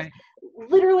 You're right.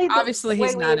 Literally, obviously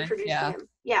he's not him.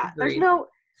 Yeah, there's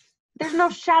no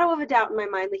shadow of a doubt in my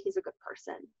mind that he's a good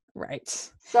person.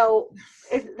 Right. So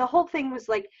the whole thing was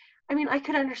like, I mean, I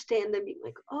could understand them being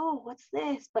like, oh, what's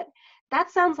this? But that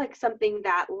sounds like something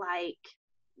that, like,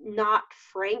 not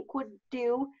Frank would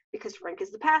do, because Frank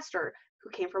is the pastor. who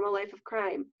came from a life of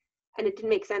crime. And it didn't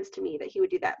make sense to me that he would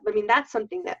do that. I mean, that's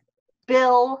something that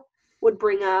Bill would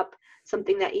bring up,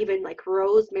 something that even like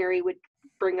Rosemary would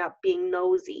bring up, being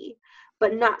nosy,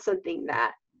 but not something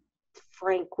that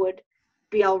Frank would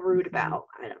be all rude about.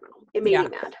 I don't know. It made me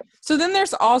mad. So then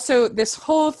there's also this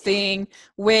whole thing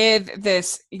with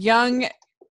this young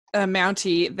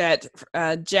Mountie that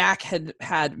Jack had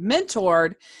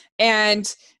mentored,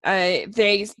 and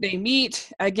they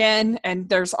meet again, and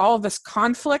there's all this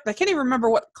conflict. I can't even remember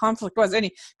what conflict was.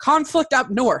 Any conflict up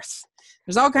north.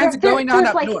 There's all kinds of going on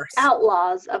up like north.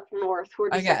 Outlaws up north who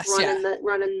are just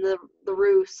running the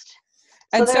roost.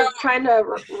 So and they're trying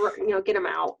to get him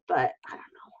out, but I don't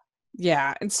know.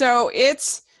 Yeah, and so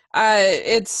it's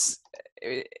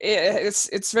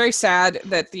very sad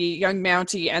that the young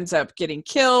Mountie ends up getting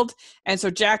killed, and so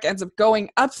Jack ends up going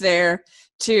up there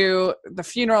to the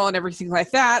funeral and everything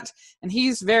like that, and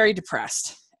he's very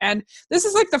depressed. And this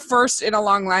is like the first in a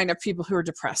long line of people who are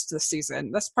depressed this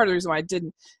season. That's part of the reason why I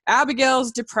didn't.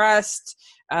 Abigail's depressed.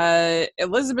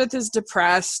 Elizabeth is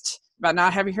depressed about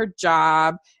not having her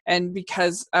job and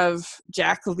because of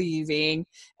Jack leaving.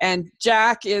 And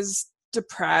Jack is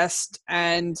depressed,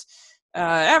 and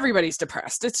everybody's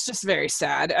depressed. It's just very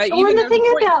sad. Well,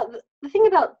 the thing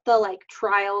about the like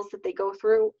trials that they go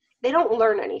through, they don't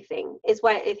learn anything, is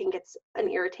why I think it's an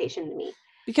irritation to me.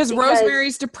 Because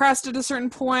Rosemary's depressed at a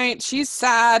certain point. She's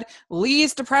sad.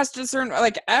 Lee's depressed at a certain,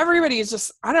 like, everybody is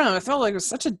just, I don't know, it felt like it was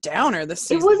such a downer this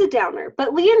season. It was a downer.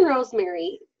 But Lee and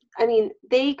Rosemary, I mean,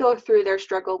 they go through their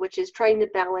struggle, which is trying to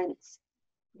balance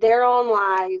their own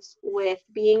lives with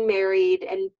being married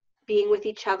and being with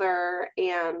each other,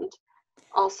 and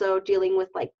also dealing with,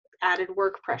 like, added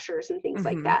work pressures and things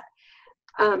like that.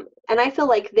 And I feel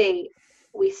like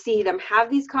we see them have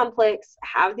these conflicts,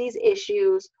 have these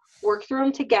issues, work through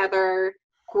them together,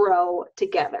 grow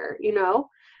together,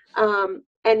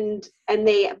 and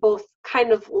they both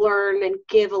kind of learn and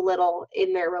give a little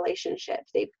in their relationship.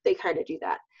 They kind of do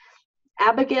that.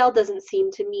 Abigail doesn't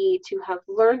seem to me to have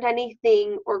learned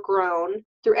anything or grown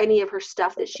through any of her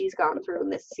stuff that she's gone through in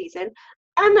this season.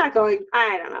 I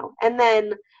don't know. And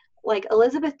then, like,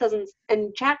 Elizabeth doesn't,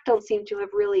 and Jack don't seem to have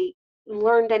really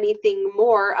learned anything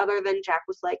more, other than Jack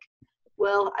was like,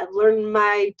 well, I've learned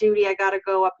my duty, I gotta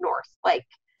go up north. Like,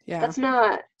 that's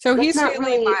not, so that's he's not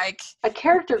really like a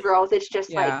character growth. It's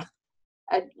just like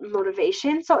a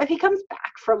motivation. So if he comes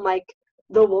back from like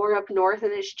the war up north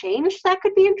and has changed, that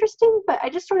could be interesting. But I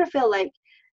just sort of feel like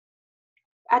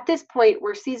at this point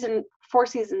we're 4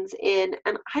 seasons in,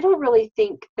 and I don't really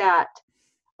think that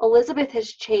Elizabeth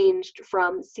has changed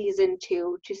from season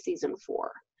 2 to season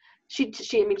 4. She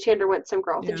underwent some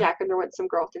growth, and Jack underwent some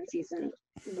growth in season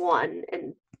 1,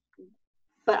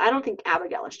 but I don't think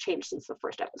Abigail has changed since the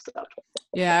first episode.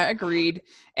 Yeah, agreed.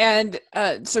 And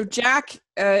so Jack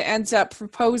ends up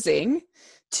proposing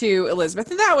to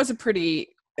Elizabeth, and that was a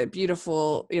pretty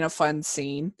beautiful, fun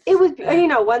scene. It was,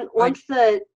 once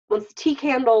the tea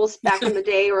candles back in the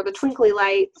day, or the twinkly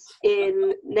lights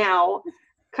in now,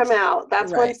 come out,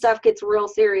 that's when stuff gets real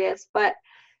serious. But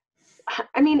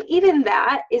I mean, even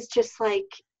that is just like,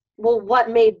 well, what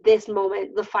made this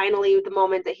moment the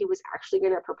moment that he was actually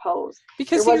going to propose?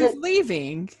 Because he was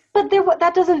leaving. But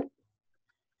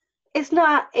it's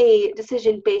not a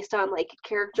decision based on like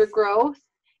character growth.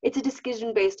 It's a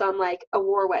decision based on like a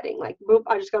war wedding. Like, boop,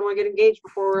 I just want to get engaged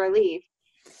before I leave.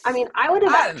 I mean, I would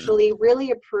have actually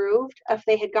really approved if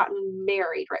they had gotten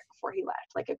married right before he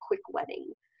left, like a quick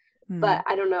wedding. But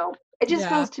I don't know. It just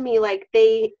feels to me like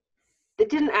they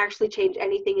didn't actually change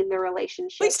anything in their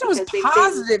relationship. At least it was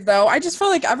positive, though. I just felt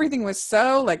like everything was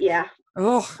so like,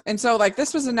 and so like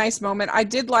this was a nice moment. I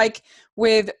did like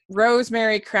with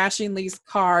Rosemary crashing Lee's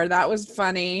car. That was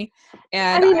funny.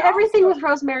 And I mean, everything with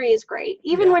Rosemary is great.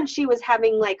 Even when she was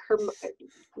having like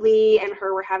Lee and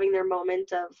her were having their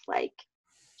moment of like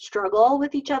struggle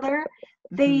with each other.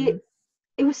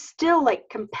 It was still like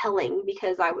compelling,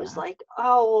 because I was like,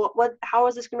 oh, how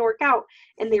is this going to work out?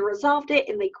 And they resolved it,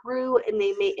 and they grew, and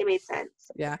it made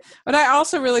sense. Yeah. But I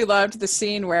also really loved the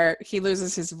scene where he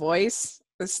loses his voice,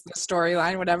 the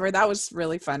storyline, whatever. That was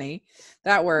really funny.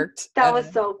 That worked. That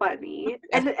was so funny.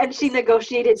 And she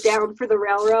negotiated down for the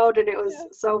railroad, and it was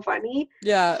so funny.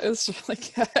 Yeah, it was really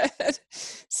good.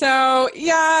 So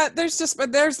yeah,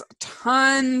 there's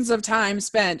tons of time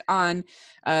spent on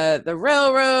the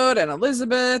railroad and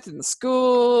Elizabeth and the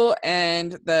school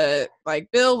and the like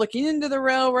Bill looking into the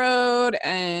railroad,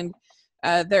 and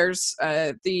there's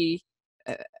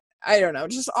I don't know,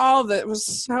 just all of it was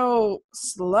so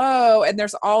slow, and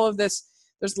there's all of this,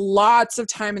 there's lots of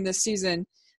time in this season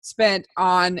spent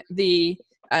on the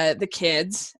the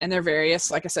kids and their various,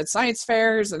 like I said, science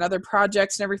fairs and other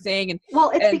projects and everything.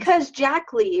 Well, it's because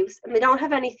Jack leaves and they don't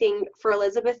have anything for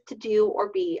Elizabeth to do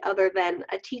or be other than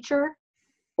a teacher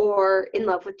or in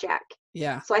love with Jack.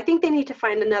 Yeah. So I think they need to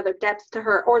find another depth to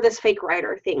her, or this fake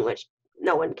writer thing, which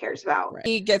no one cares about. Right.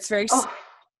 He gets very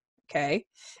okay.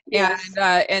 Yes.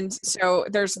 And so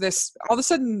there's this, all of a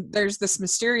sudden there's this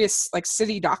mysterious like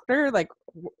city doctor, like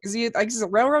is he like he's a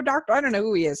railroad doctor? I don't know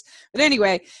who he is, but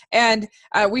anyway, and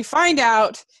we find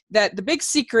out that the big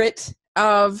secret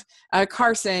of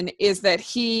Carson is that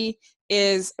he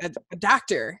is a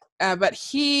doctor, but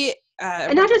he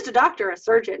and not just a doctor, a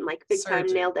surgeon, like big time,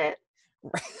 nailed it.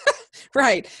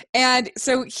 Right. And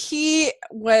so he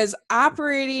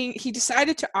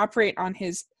decided to operate on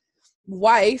his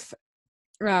wife,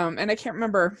 and I can't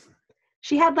remember.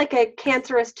 She had like a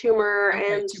cancerous tumor,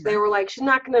 and they were like, she's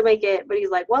not going to make it. But he's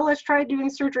like, well, let's try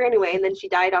doing surgery anyway. And then she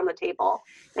died on the table.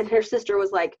 And her sister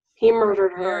was like, he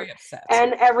murdered her. Very upset.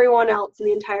 And everyone else in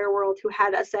the entire world who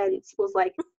had a sense was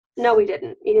like, no, he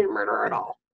didn't. He didn't murder her at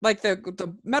all. Like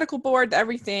the medical board,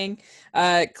 everything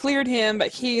cleared him, but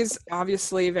he's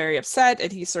obviously very upset,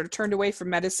 and he sort of turned away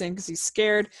from medicine because he's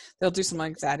scared they'll do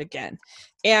something like that again.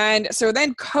 And so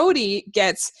then Cody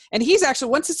and he's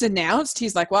actually, once it's announced,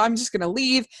 he's like, well, I'm just going to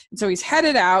leave. And so he's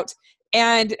headed out,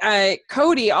 and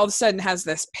Cody all of a sudden has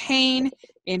this pain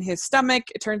in his stomach.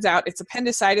 It turns out it's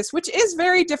appendicitis, which is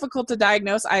very difficult to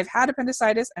diagnose. I've had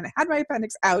appendicitis and I had my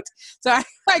appendix out. So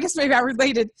I guess maybe I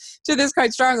related to this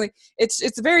quite strongly.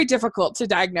 It's very difficult to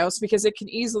diagnose because it can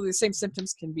easily, the same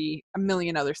symptoms can be a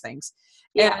million other things.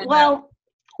 Yeah, and, well,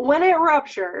 when it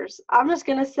ruptures, I'm just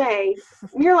going to say,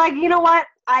 you're like, you know what?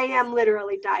 I am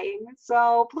literally dying.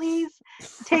 So please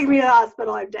take me to the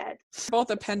hospital. I'm dead. Both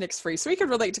appendix free. So we could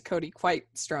relate to Cody quite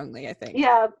strongly, I think.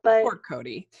 Yeah, but poor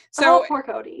Cody. So poor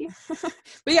Cody.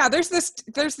 But yeah, there's this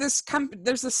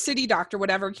city doctor,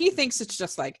 whatever. He thinks it's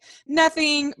just like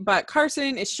nothing, but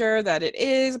Carson is sure that it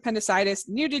is appendicitis,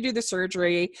 need to do the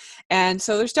surgery. And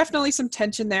so there's definitely some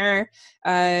tension there.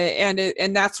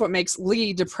 And that's what makes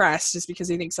Lee depressed, is because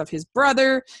he thinks of his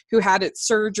brother who had it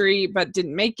surgery but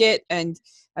didn't make it, and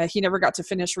he never got to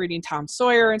finish reading Tom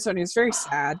Sawyer, and so he was very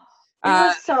sad.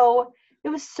 It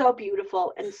was so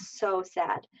beautiful and so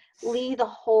sad. Lee, the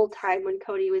whole time when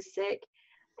Cody was sick,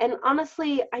 and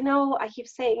honestly, I know I keep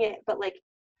saying it, but like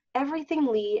everything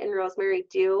Lee and Rosemary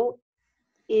do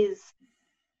is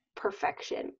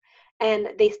perfection, and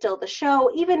they still the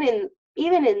show, even in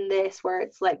this where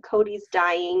it's like Cody's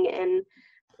dying and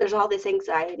there's all this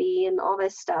anxiety and all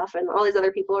this stuff, and all these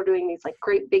other people are doing these like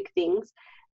great big things.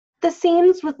 The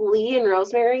scenes with Lee and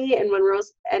Rosemary and when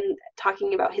and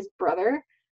talking about his brother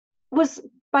was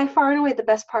by far and away the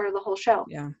best part of the whole show.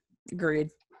 Yeah, agreed.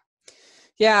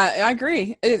 Yeah, I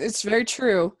agree. It's very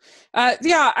true.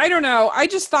 Yeah, I don't know. I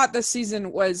just thought this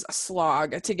season was a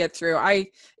slog to get through.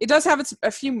 It does have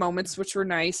a few moments which were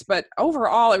nice, but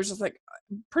overall, it was just like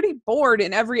pretty bored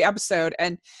in every episode.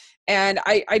 And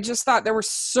I just thought there was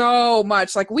so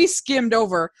much. Like, we skimmed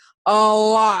over a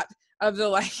lot of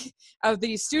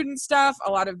the student stuff,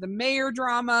 a lot of the mayor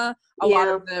drama, a lot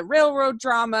of the railroad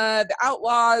drama, the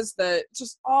outlaws,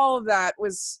 just all of that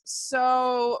was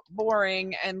so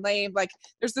boring and lame. Like,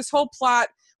 there's this whole plot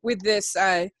with this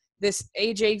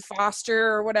AJ Foster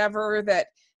or whatever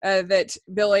that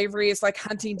Bill Avery is like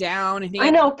hunting down, and I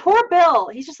know, poor Bill.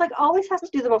 He's just like always has to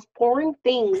do the most boring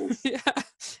things. Yeah,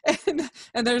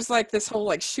 and there's like this whole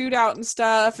like shootout and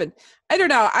stuff, and I don't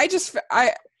know. I just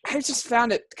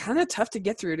found it kind of tough to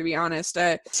get through, to be honest.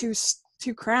 Two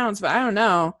crowns, but I don't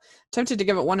know. Tempted to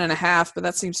give it 1.5, but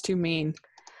that seems too mean.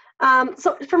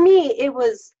 So for me, it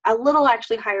was a little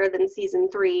actually higher than season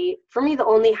 3. For me, the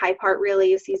only high part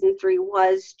really of season 3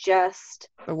 was just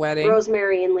the wedding,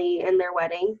 Rosemary and Lee and their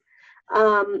wedding.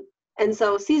 And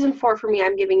so season 4 for me,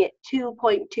 I'm giving it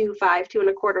 2.25,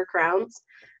 2.25 crowns.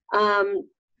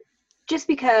 Just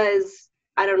because,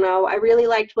 I don't know, I really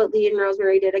liked what Lee and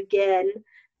Rosemary did again,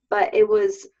 but it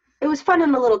was fun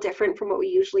and a little different from what we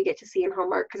usually get to see in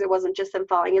Hallmark, because it wasn't just them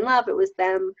falling in love, it was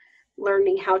them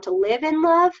learning how to live in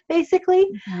love, basically.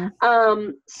 Mm-hmm.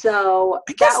 So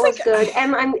that was good.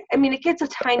 And I mean, it gets a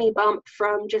tiny bump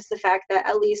from just the fact that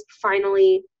at least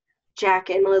finally Jack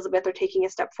and Elizabeth are taking a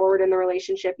step forward in the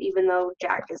relationship, even though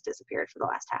Jack has disappeared for the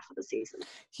last half of the season.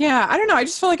 Yeah, I don't know. I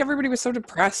just felt like everybody was so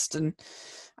depressed, and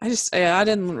I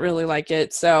didn't really like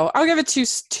it. So I'll give it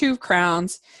two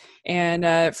crowns,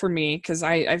 and for me, because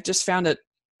I've just found it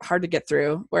hard to get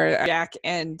through. Where Jack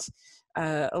and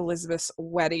Elizabeth's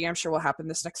wedding, I'm sure will happen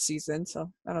this next season, so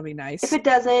that'll be nice. If it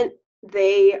doesn't,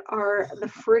 they are the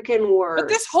freaking worst. But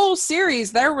this whole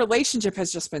series, their relationship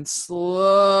has just been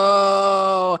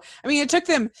slow. I mean, it took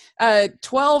them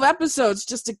 12 episodes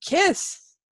just to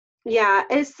kiss. Yeah,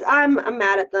 I'm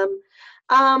mad at them.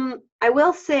 I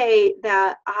will say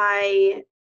that I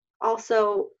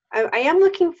am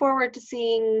looking forward to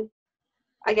seeing,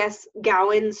 I guess,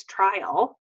 Gowan's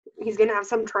trial. He's gonna have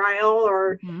some trial,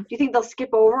 or do you think they'll skip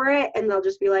over it and they'll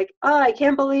just be like, oh, I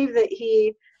can't believe that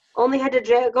he only had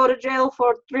to go to jail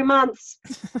for 3 months?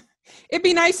 It'd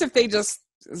be nice if they just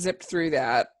zipped through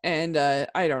that. And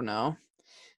I don't know.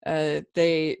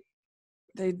 They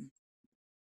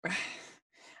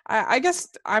I guess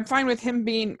I'm fine with him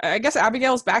being, I guess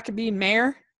Abigail's back at being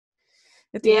mayor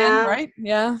at the end, right?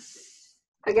 Yeah.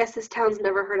 I guess this town's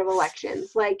never heard of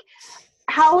elections. Like,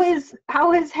 how is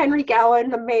Henry Gowan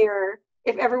the mayor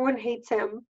if everyone hates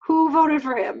him? Who voted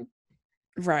for him?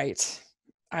 Right.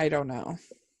 I don't know.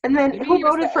 And then maybe who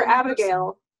voted for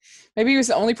Abigail? Maybe he was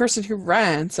the only person who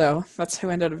ran, so that's who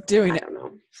ended up doing it. I don't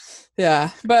know.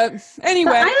 Yeah, but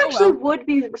anyway. But I actually would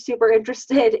be super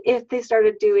interested if they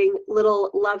started doing little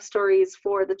love stories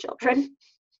for the children.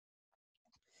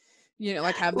 You know,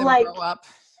 like have them grow up.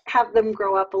 Have them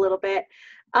grow up a little bit.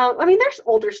 I mean, there's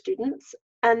older students.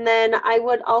 And then I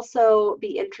would also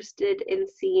be interested in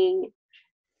seeing,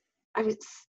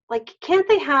 can't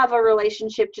they have a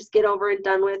relationship just get over and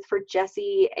done with for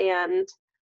Jesse and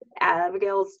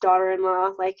Abigail's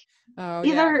daughter-in-law? Like,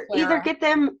 either get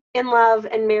them in love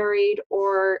and married,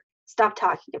 or stop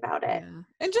talking about it. Yeah.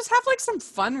 And just have like some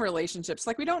fun relationships.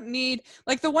 Like, we don't need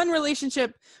like the one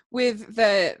relationship with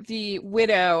the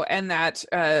widow and that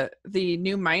the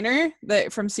new miner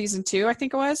that from season 2, I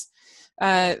think it was.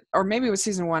 Or maybe it was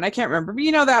season 1. I can't remember. But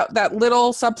you know, that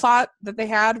little subplot that they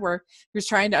had where he was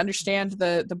trying to understand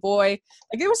the boy.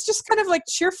 Like, it was just kind of like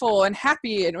cheerful and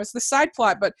happy, and it was the side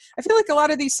plot. But I feel like a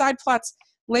lot of these side plots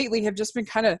lately have just been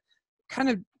kind of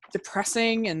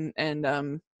depressing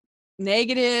and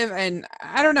negative, and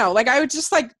I don't know. Like, I would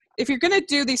just like, if you're gonna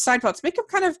do these side plots, make them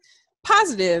kind of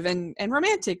positive and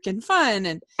romantic and fun.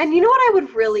 And you know what I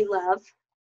would really love?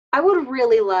 I would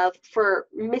really love for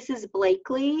Mrs.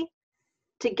 Blakely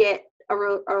to get a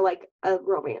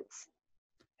romance.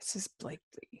 Mrs.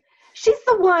 Blakely. She's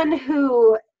the one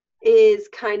who is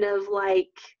kind of like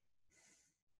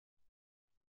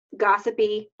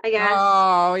gossipy, I guess.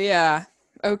 Oh yeah.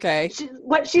 Okay.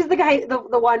 She's the guy,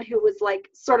 the one who was like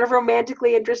sort of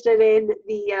romantically interested in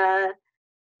the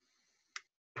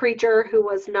preacher who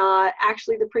was not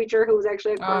actually the preacher, who was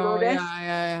actually a con artist.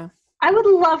 Yeah. I would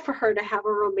love for her to have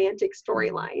a romantic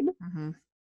storyline. Mm-hmm.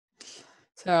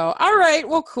 So, all right.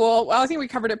 Well, cool. Well, I think we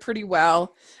covered it pretty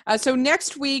well. So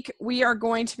next week, we are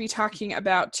going to be talking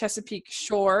about Chesapeake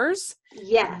Shores.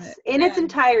 Yes, in its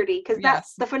entirety, because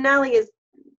the finale is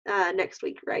next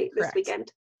week, right? Correct. This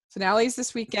weekend. Finale is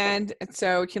this weekend, and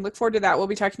so you can look forward to that. We'll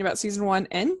be talking about season 1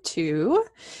 and 2,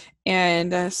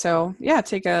 and so yeah,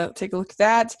 take a look at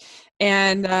that.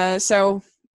 And so,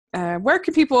 where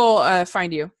can people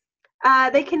find you?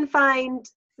 They can find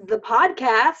the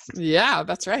podcast. Yeah,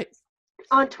 that's right.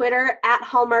 On Twitter at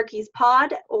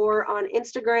HallmarkiesPod, or on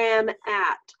Instagram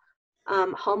at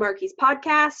Hallmarkies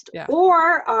Podcast,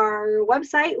 or our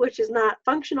website, which is not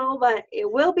functional, but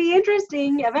it will be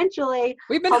interesting eventually.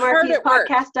 We've been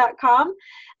HallmarkiesPodcast.com.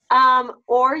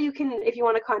 Or you can, if you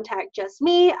want to contact just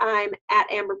me, I'm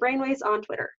at Amber Brainways on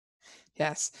Twitter.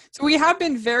 Yes. So we have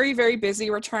been very, very busy.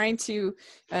 We're trying to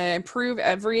improve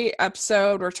every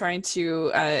episode. We're trying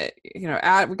to,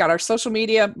 we got our social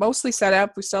media mostly set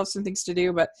up. We still have some things to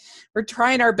do, but we're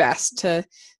trying our best to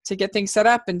get things set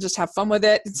up and just have fun with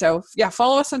it. And so, yeah,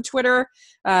 follow us on Twitter.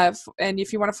 And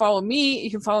if you want to follow me, you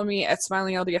can follow me at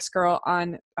Smiling LDS Girl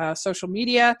on social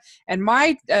media. And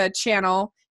my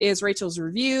channel is Rachel's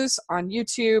Reviews on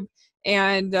YouTube.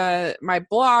 And my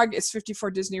blog is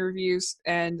 54 Disney Reviews.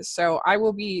 And so I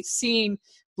will be seeing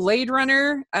Blade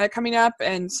Runner coming up.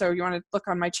 And so you want to look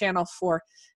on my channel for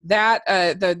that,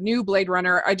 the new Blade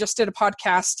Runner. I just did a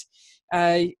podcast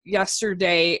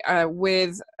yesterday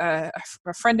with a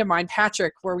friend of mine,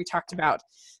 Patrick, where we talked about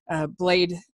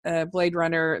Blade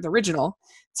Runner, the original.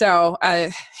 So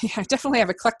I definitely have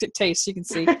eclectic taste, you can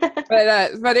see.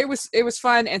 But it was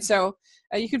fun. And so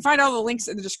you can find all the links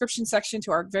in the description section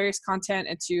to our various content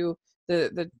and to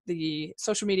the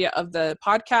social media of the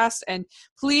podcast. And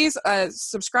please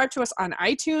subscribe to us on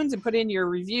iTunes and put in your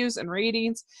reviews and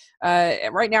ratings.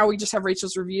 Right now, we just have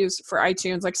Rachel's Reviews for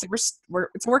iTunes. Like I said,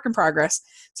 it's a work in progress.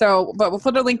 So, but we'll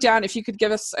put a link down. If you could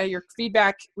give us your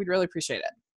feedback, we'd really appreciate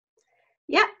it.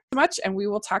 Yeah. So much, and we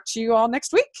will talk to you all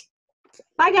next week.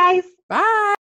 Bye, guys. Bye.